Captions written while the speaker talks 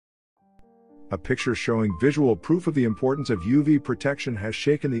A picture showing visual proof of the importance of UV protection has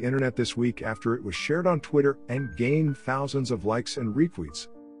shaken the internet this week after it was shared on Twitter and gained thousands of likes and retweets.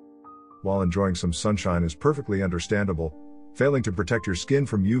 While enjoying some sunshine is perfectly understandable, failing to protect your skin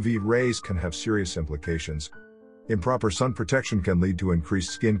from UV rays can have serious implications. Improper sun protection can lead to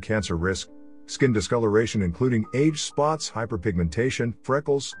increased skin cancer risk, skin discoloration including age spots, hyperpigmentation,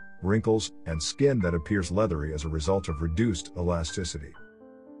 freckles, wrinkles, and skin that appears leathery as a result of reduced elasticity.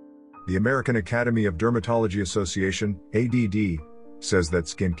 The American Academy of Dermatology Association, ADD, says that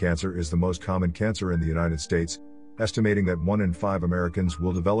skin cancer is the most common cancer in the United States, estimating that 1 in 5 Americans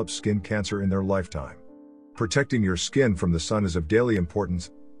will develop skin cancer in their lifetime. Protecting your skin from the sun is of daily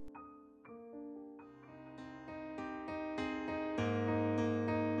importance,